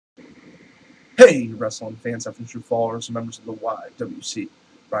Hey, wrestling fans, F and true followers, and members of the YWC.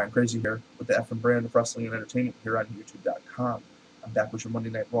 Brian Crazy here with the F and brand of wrestling and entertainment here on YouTube.com. I'm back with your Monday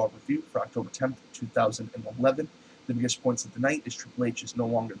Night Raw review for October 10th, 2011. The biggest points of the night is Triple H is no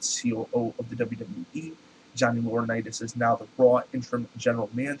longer the COO of the WWE. Johnny Laurinaitis is now the Raw interim general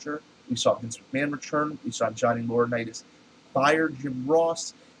manager. We saw Vince McMahon return. We saw Johnny Laurinaitis fire Jim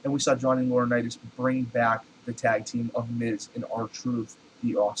Ross. And we saw Johnny Laurinaitis bring back the tag team of Miz and R-Truth,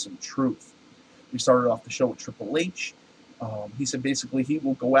 the Awesome Truth. We started off the show with Triple H. He said basically he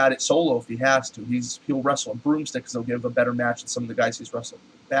will go at it solo if he has to. He'll wrestle a broomstick because he'll give a better match than some of the guys he's wrestled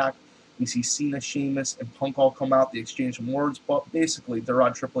back. We see Cena, Sheamus, and Punk all come out. They exchange some words, but basically they're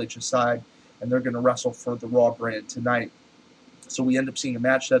on Triple H's side, and they're going to wrestle for the Raw brand tonight. So we end up seeing a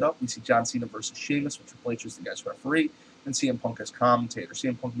match set up. We see John Cena versus Sheamus, with Triple H as the guy's referee, and CM Punk as commentator.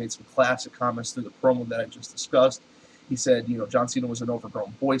 CM Punk made some classic comments through the promo that I just discussed. He said, John Cena was an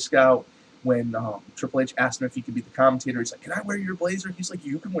overgrown Boy Scout. When Triple H asked him if he could be the commentator, he's like, "Can I wear your blazer?" He's like,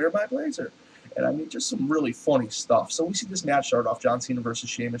 "You can wear my blazer." And I mean, just some really funny stuff. So we see this match start off, John Cena versus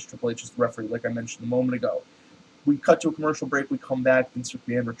Sheamus. Triple H is the referee, like I mentioned a moment ago. We cut to a commercial break. We come back. Vince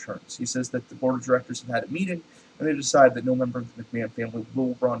McMahon returns. He says that the board of directors have had a meeting, and they decide that no member of the McMahon family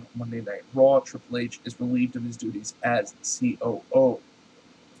will run Monday Night Raw. Triple H is relieved of his duties as COO.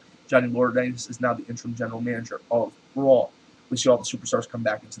 Johnny Laurinaitis is now the interim general manager of Raw. We see all the superstars come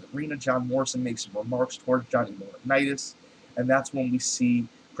back into the arena. John Morrison makes some remarks towards Johnny Laurinaitis, and that's when we see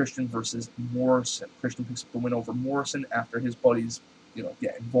Christian versus Morrison. Christian picks up the win over Morrison after his buddies,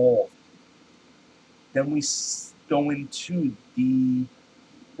 get involved. Then we go into the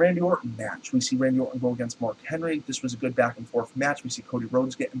Randy Orton match. We see Randy Orton go against Mark Henry. This was a good back-and-forth match. We see Cody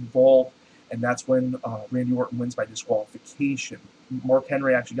Rhodes get involved, and that's when Randy Orton wins by disqualification. Mark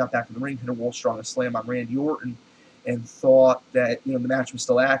Henry actually got back in the ring, hit a World's Strongest Slam on Randy Orton, and thought that the match was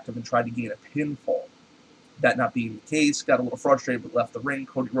still active and tried to gain a pinfall. That not being the case, got a little frustrated but left the ring.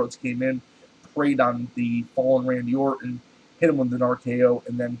 Cody Rhodes came in, preyed on the fallen Randy Orton, hit him with an RKO,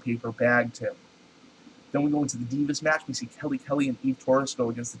 and then paper bagged him. Then we go into the Divas match. We see Kelly and Eve Torres go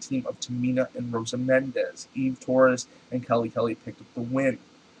against the team of Tamina and Rosa Mendez. Eve Torres and Kelly picked up the win.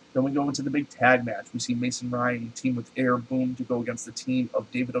 Then we go into the big tag match. We see Mason Ryan team with Air Boom to go against the team of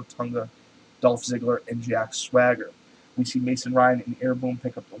David Otunga, Dolph Ziggler, and Jack Swagger. We see Mason Ryan and Air Boom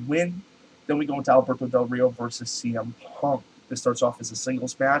pick up the win. Then we go into Alberto Del Rio versus CM Punk. This starts off as a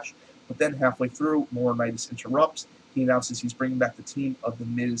singles match, but then halfway through, Laurinaitis interrupts. He announces he's bringing back the team of the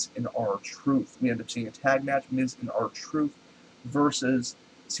Miz and R-Truth. We end up seeing a tag match, Miz and R-Truth versus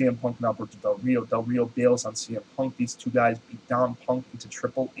CM Punk and Alberto Del Rio. Del Rio bails on CM Punk. These two guys beat down Punk into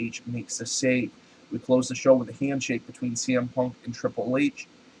Triple H makes the save. We close the show with a handshake between CM Punk and Triple H,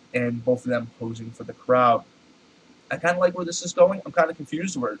 and both of them posing for the crowd. I kind of like where this is going. I'm kind of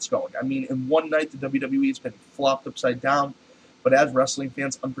confused where it's going. I mean, in one night, the WWE has been flopped upside down, but as wrestling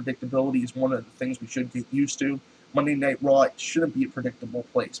fans, unpredictability is one of the things we should get used to. Monday Night Raw shouldn't be a predictable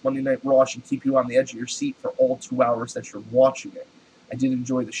place. Monday Night Raw should keep you on the edge of your seat for all 2 hours that you're watching it. I did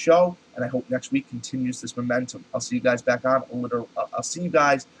enjoy the show, and I hope next week continues this momentum. I'll see you guys back on a little. I'll see you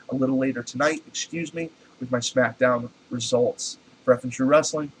guys a little later tonight. With my SmackDown results. For F and True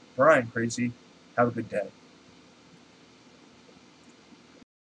Wrestling, Brian Crazy. Have a good day.